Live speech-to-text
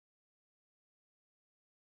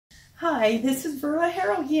Hi, this is Verla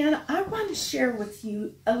Harrell again. I want to share with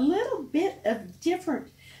you a little bit of different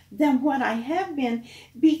than what I have been,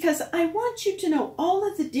 because I want you to know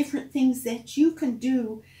all of the different things that you can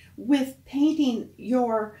do with painting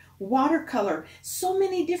your watercolor. So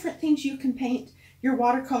many different things you can paint your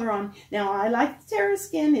watercolor on. Now, I like the Terra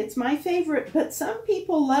Skin, it's my favorite, but some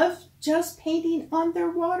people love just painting on their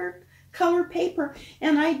watercolor paper,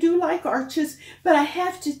 and I do like arches, but I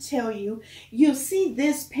have to tell you, you'll see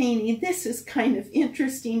this painting. This is kind of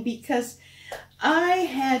interesting because I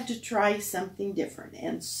had to try something different,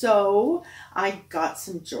 and so I got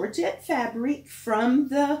some Georgette fabric from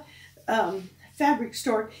the fabric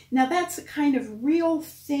store. Now that's the kind of real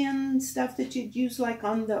thin stuff that you'd use like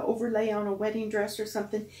on the overlay on a wedding dress or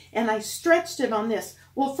something, and I stretched it on this.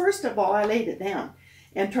 Well, first of all, I laid it down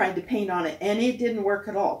and tried to paint on it, and it didn't work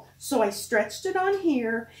at all. So I stretched it on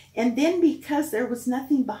here, and then because there was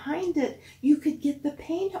nothing behind it, you could get the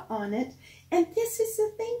paint on it, and this is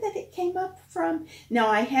the thing that it came up from. Now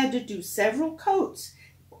I had to do several coats,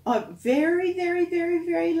 very, very, very,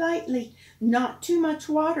 very lightly, not too much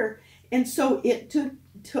water, and so it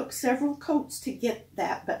took several coats to get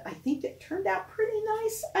that, but I think it turned out pretty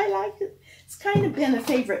nice. I like it. It's kind of been a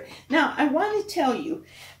favorite. Now I want to tell you,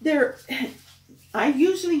 I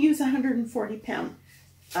usually use 140-pound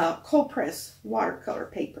cold press watercolor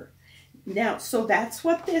paper. Now, so that's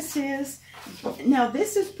what this is. Now,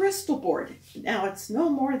 this is Bristle board. Now, it's no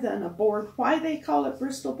more than a board. Why they call it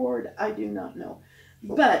Bristle board, I do not know.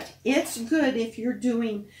 But it's good if you're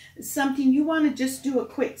doing something you want to just do a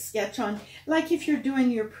quick sketch on. Like if you're doing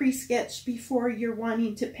your pre-sketch before you're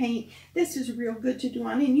wanting to paint, this is real good to do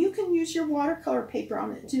on. And you can use your watercolor paper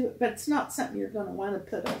on it too, but it's not something you're going to want to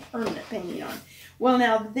put a permanent painting on. Well,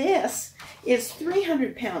 now this is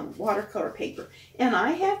 300-pound watercolor paper, and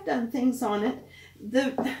I have done things on it.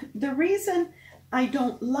 The reason I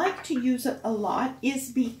don't like to use it a lot is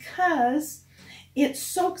because it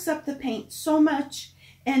soaks up the paint so much,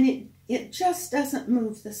 and it just doesn't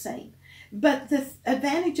move the same. But the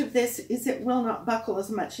advantage of this is it will not buckle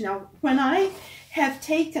as much. Now, when I have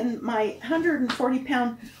taken my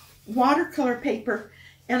 140-pound watercolor paper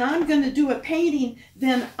and I'm going to do a painting,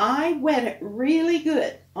 then I wet it really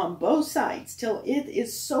good on both sides till it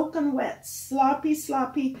is soaking wet,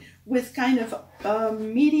 sloppy with kind of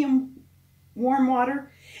medium warm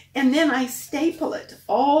water. And then I staple it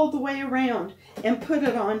all the way around and put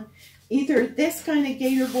it on either this kind of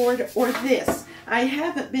gator board or this. I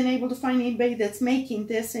haven't been able to find anybody that's making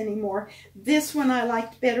this anymore. This one I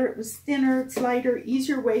liked better. It was thinner, it's lighter,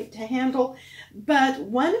 easier weight to handle. But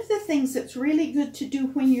one of the things that's really good to do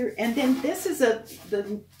when you're, and then this is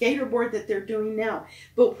the gator board that they're doing now.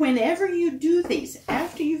 But whenever you do these,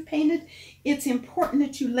 after you've painted, it's important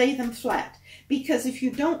that you lay them flat. Because if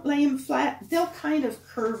you don't lay them flat, they'll kind of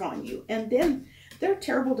curve on you. And then they're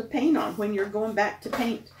terrible to paint on when you're going back to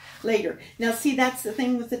paint later. Now see, that's the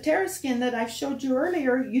thing with the Terra Skin that I showed you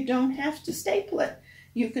earlier. You don't have to staple it.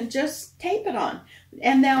 You can just tape it on.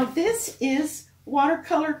 And now this is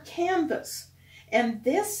watercolor canvas. And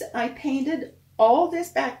this, I painted all this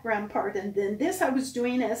background part, and then this I was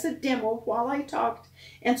doing as a demo while I talked.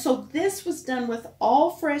 And so this was done with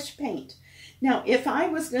all fresh paint. Now, if I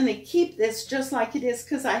was going to keep this just like it is,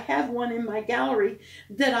 because I have one in my gallery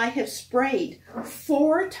that I have sprayed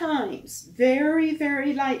 4 times, very,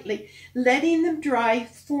 very lightly, letting them dry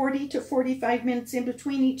 40 to 45 minutes in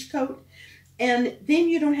between each coat, and then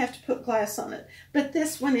you don't have to put glass on it. But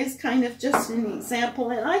this one is kind of just an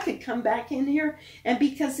example, and I could come back in here, and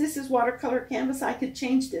because this is watercolor canvas, I could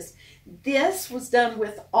change this. This was done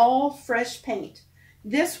with all fresh paint.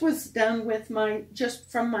 This was done with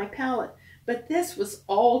just from my palette. But this was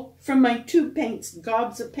all from my tube paints,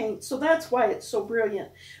 gobs of paint. So that's why it's so brilliant.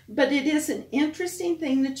 But it is an interesting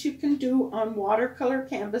thing that you can do on watercolor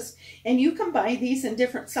canvas. And you can buy these in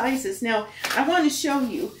different sizes. Now, I want to show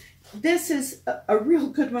you. This is a real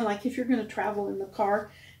good one. Like if you're going to travel in the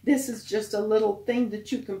car, this is just a little thing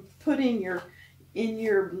that you can put in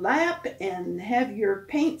your lap and have your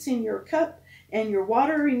paints in your cup and your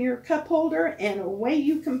water in your cup holder, and away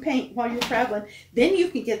you can paint while you're traveling. Then you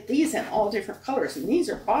can get these in all different colors, and these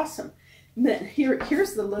are awesome. Then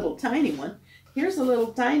here's the little tiny one. Here's a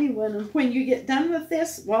little tiny one, and when you get done with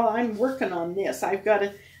this, well, I'm working on this. I've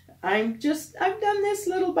done this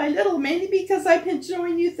little by little, mainly because I've been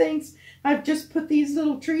showing you things. I've just put these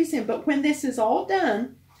little trees in, but when this is all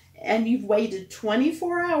done, and you've waited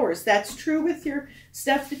 24 hours. That's true with your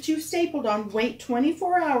stuff that you've stapled on. Wait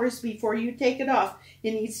 24 hours before you take it off.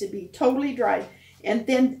 It needs to be totally dry. And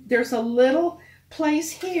then there's a little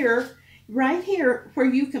place here, right here, where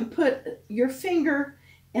you can put your finger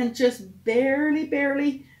and just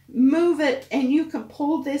barely move it, and you can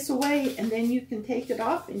pull this away, and then you can take it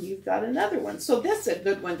off, and you've got another one. So this is a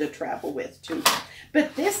good one to travel with too.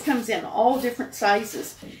 But this comes in all different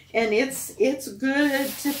sizes, and it's good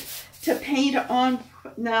to paint on.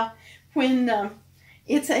 Now, when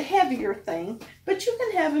it's a heavier thing, but you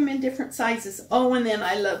can have them in different sizes. Oh, and then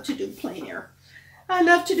I love to do plein air. I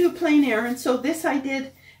love to do plein air, and so this I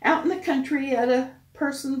did out in the country at a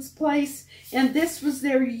person's place, and this was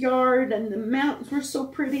their yard, and the mountains were so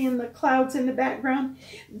pretty and the clouds in the background.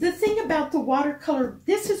 The thing about the watercolor,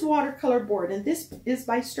 this is watercolor board, and this is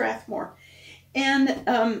by Strathmore. And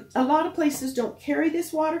a lot of places don't carry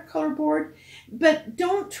this watercolor board, but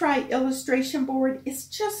don't try illustration board. It's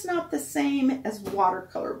just not the same as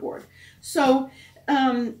watercolor board. So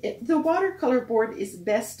the watercolor board is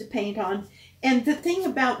best to paint on. And the thing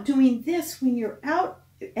about doing this when you're out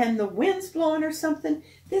and the wind's blowing or something,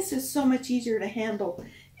 this is so much easier to handle.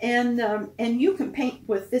 And you can paint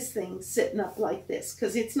with this thing sitting up like this,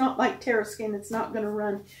 because it's not like Terraskin. It's not going to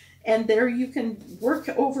run. And there you can work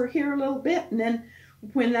over here a little bit, and then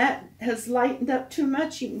when that has lightened up too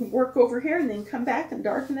much, you can work over here and then come back and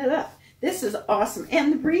darken it up. This is awesome.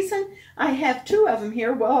 And the reason I have two of them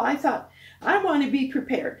here, well, I thought I want to be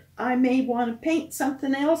prepared. I may want to paint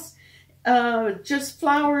something else, just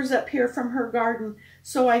flowers up here from her garden.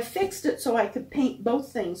 So I fixed it so I could paint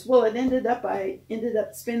both things. Well, I ended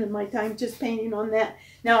up spending my time just painting on that.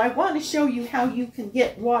 Now I want to show you how you can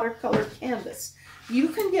get watercolor canvas. You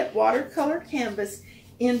can get watercolor canvas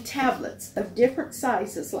in tablets of different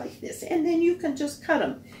sizes like this, and then you can just cut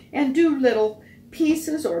them and do little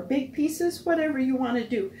pieces or big pieces, whatever you want to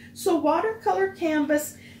do. So watercolor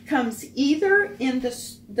canvas comes either in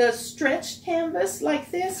the stretched canvas like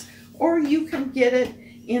this, or you can get it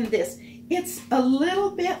in this. It's a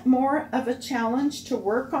little bit more of a challenge to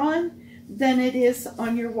work on than it is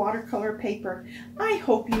on your watercolor paper. I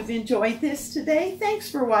hope you've enjoyed this today. Thanks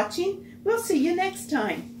for watching. We'll see you next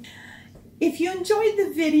time. If you enjoyed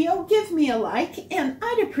the video, give me a like, and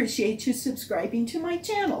I'd appreciate you subscribing to my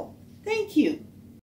channel. Thank you.